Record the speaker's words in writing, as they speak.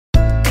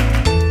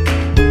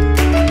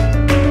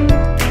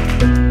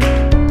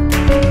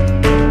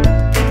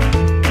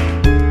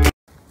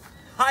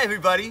Hi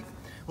everybody,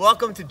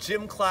 welcome to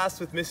Gym Class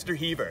with Mr.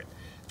 Hebert.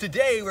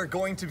 Today we're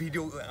going to be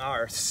doing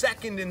our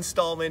second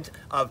installment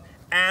of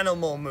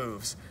animal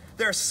moves.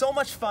 They're so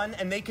much fun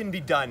and they can be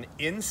done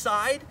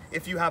inside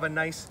if you have a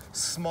nice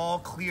small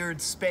cleared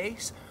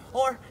space,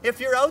 or if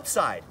you're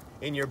outside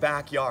in your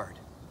backyard.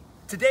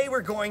 Today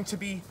we're going to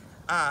be,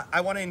 I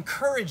want to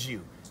encourage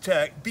you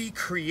to be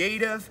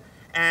creative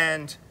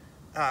and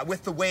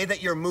with the way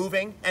that you're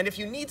moving, and if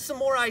you need some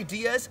more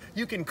ideas,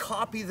 you can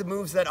copy the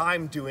moves that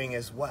I'm doing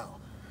as well.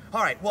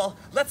 All right, well,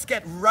 let's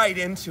get right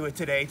into it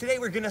today. Today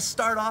we're gonna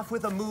start off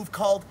with a move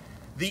called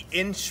the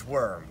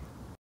inchworm.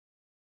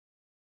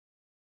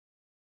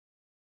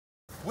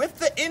 With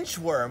the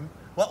inchworm,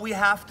 what we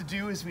have to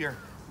do is we are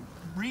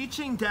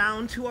reaching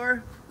down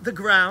to the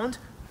ground,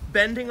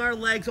 bending our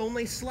legs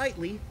only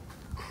slightly,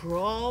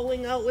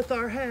 crawling out with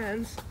our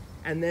hands,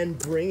 and then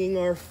bringing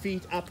our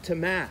feet up to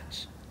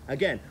match.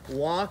 Again,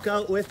 walk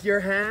out with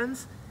your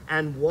hands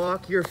and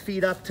walk your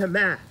feet up to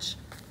match.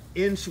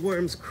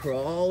 Inchworms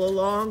crawl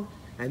along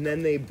and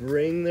then they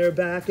bring their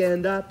back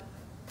end up,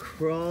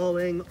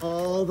 crawling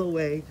all the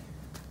way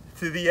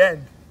to the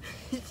end.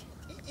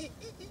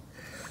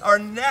 Our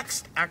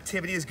next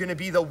activity is going to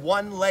be the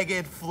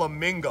one-legged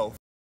flamingo.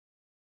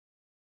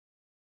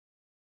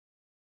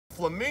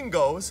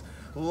 Flamingos,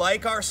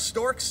 like our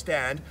stork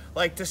stand,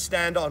 like to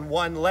stand on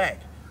one leg.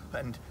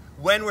 And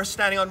when we're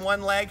standing on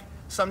one leg,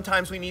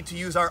 sometimes we need to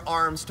use our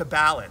arms to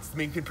balance. I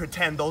mean, you can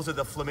pretend those are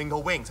the flamingo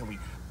wings, and we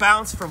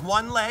bounce from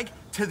one leg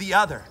to the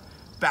other,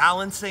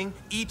 balancing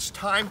each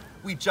time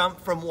we jump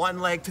from one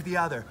leg to the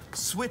other,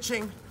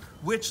 switching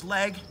which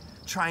leg,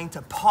 trying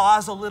to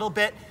pause a little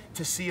bit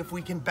to see if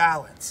we can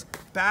balance.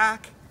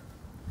 Back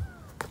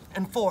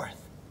and forth,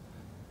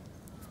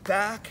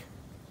 back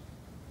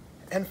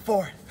and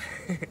forth.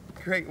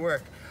 Great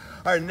work.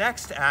 Our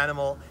next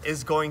animal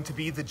is going to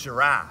be the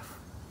giraffe.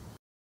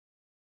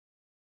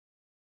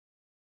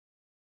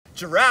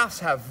 Giraffes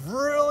have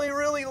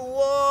really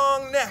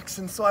long necks,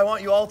 and so I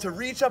want you all to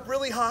reach up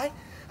really high,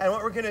 and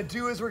what we're gonna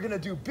do is we're gonna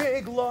do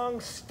big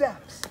long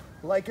steps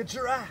like a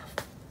giraffe.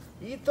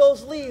 Eat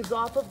those leaves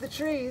off of the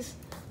trees.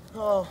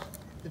 Oh,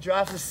 the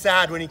giraffe is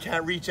sad when he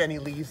can't reach any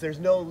leaves. There's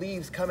no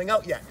leaves coming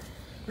out yet.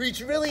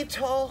 Reach really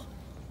tall,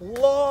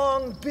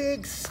 long,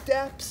 big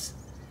steps,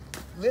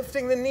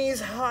 lifting the knees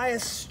high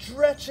and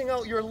stretching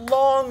out your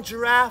long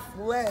giraffe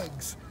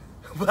legs.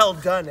 Well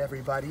done,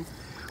 everybody.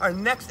 Our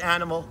next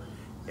animal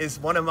is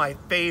one of my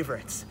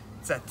favorites.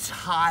 It's a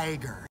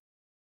tiger.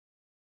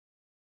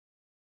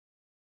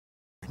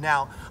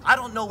 Now, I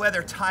don't know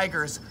whether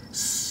tigers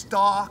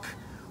stalk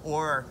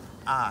or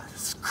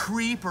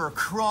creep or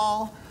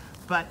crawl,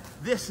 but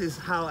this is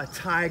how a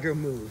tiger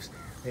moves.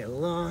 They're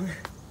long,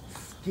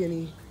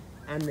 skinny,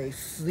 and they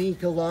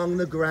sneak along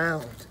the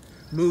ground,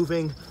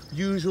 moving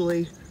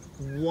usually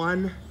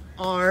one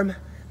arm,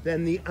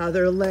 then the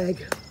other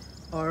leg,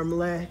 arm,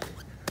 leg,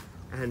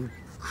 and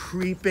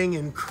creeping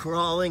and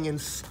crawling and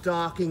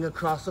stalking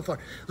across the floor.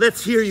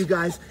 Let's hear you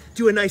guys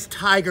do a nice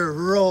tiger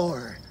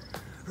roar.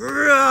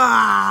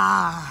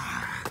 Roar!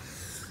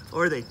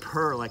 Or they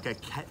purr like a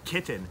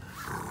kitten.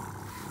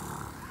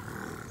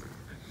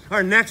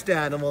 Our next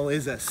animal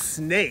is a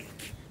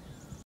snake.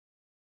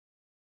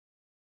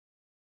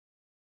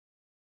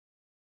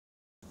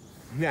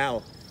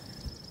 Now,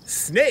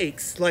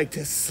 snakes like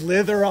to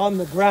slither on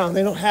the ground.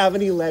 They don't have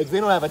any legs.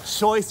 They don't have a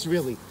choice,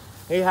 really.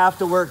 They have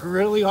to work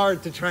really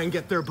hard to try and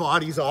get their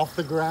bodies off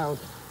the ground,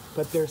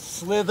 but they're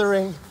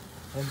slithering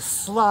and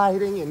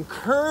sliding in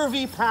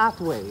curvy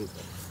pathways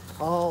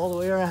all the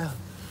way around.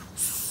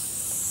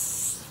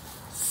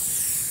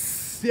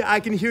 Yeah, I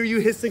can hear you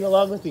hissing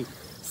along with me.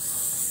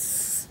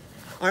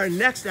 Our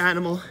next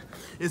animal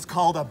is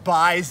called a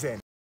bison.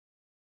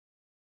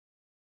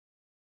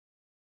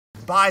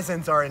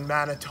 Bisons are in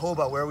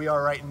Manitoba, where we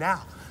are right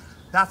now.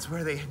 That's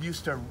where they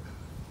used to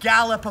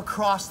gallop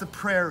across the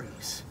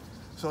prairies.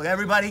 So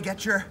everybody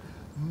get your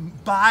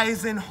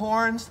bison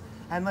horns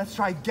and let's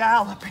try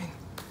galloping.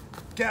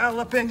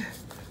 Galloping.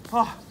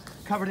 Oh,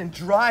 covered in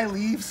dry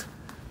leaves.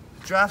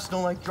 Giraffes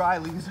don't like dry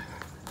leaves.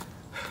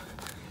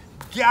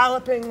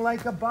 Galloping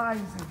like a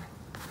bison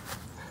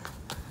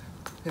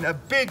in a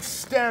big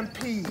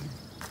stampede.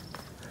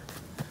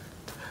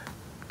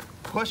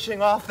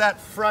 Pushing off that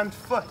front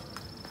foot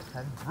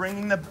and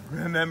bringing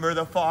remember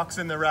the fox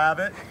and the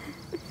rabbit?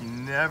 He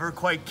never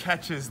quite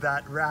catches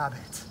that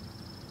rabbit.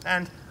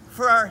 And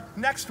for our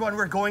next one,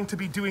 we're going to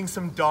be doing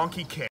some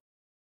donkey kicks.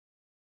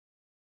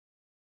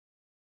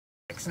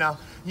 Now,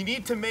 you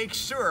need to make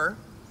sure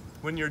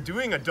when you're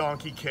doing a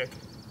donkey kick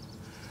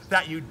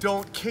that you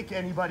don't kick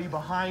anybody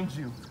behind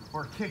you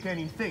or kick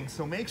anything.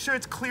 So make sure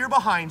it's clear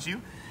behind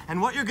you.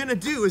 And what you're gonna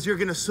do is you're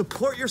gonna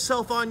support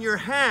yourself on your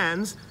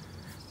hands,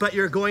 but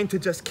you're going to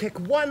just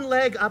kick one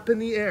leg up in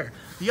the air.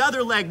 The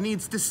other leg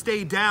needs to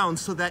stay down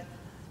so that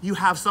you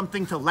have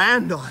something to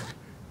land on.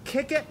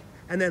 Kick it,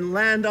 and then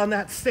land on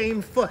that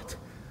same foot.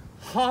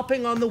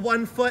 Hopping on the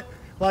one foot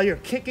while you're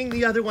kicking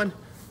the other one.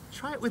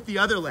 Try it with the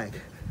other leg.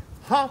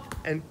 Hop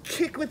and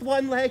kick with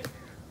one leg,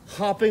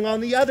 hopping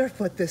on the other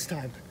foot this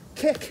time.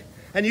 Kick.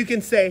 And you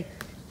can say,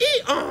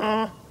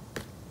 Ee-aw,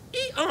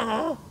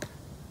 ee-aw,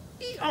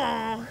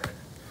 ee-aw.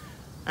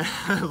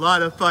 A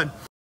lot of fun.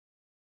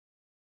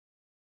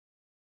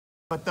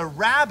 But the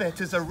rabbit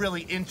is a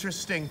really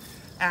interesting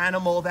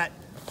animal that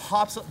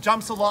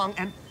jumps along,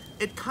 and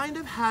it kind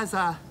of has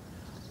a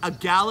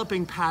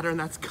galloping pattern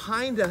that's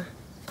kind of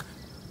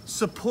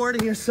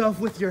supporting yourself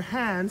with your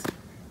hands,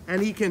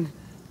 and he can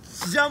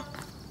jump,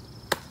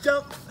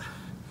 jump,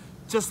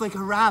 just like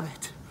a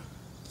rabbit.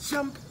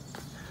 Jump,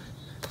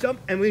 jump,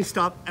 and we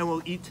stop and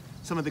we'll eat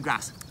some of the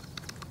grass.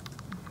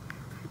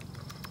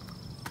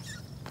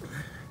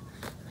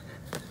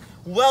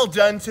 Well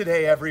done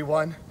today,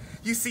 everyone.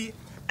 You see,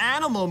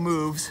 animal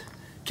moves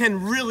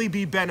can really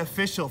be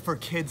beneficial for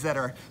kids that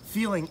are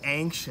feeling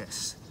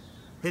anxious.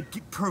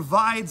 It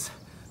provides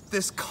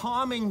this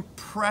calming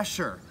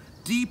pressure,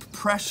 deep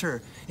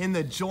pressure in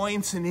the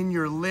joints and in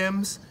your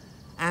limbs,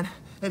 and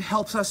it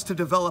helps us to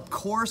develop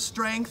core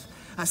strength,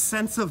 a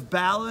sense of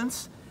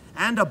balance,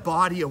 and a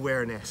body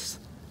awareness.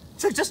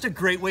 It's just a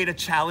great way to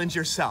challenge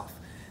yourself.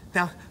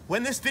 Now,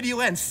 when this video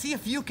ends, see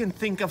if you can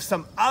think of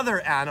some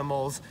other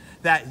animals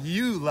that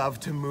you love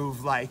to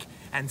move like,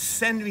 and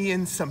send me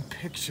in some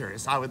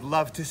pictures. I would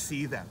love to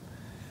see them.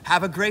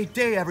 Have a great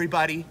day,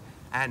 everybody,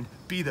 and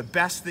be the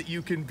best that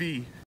you can be.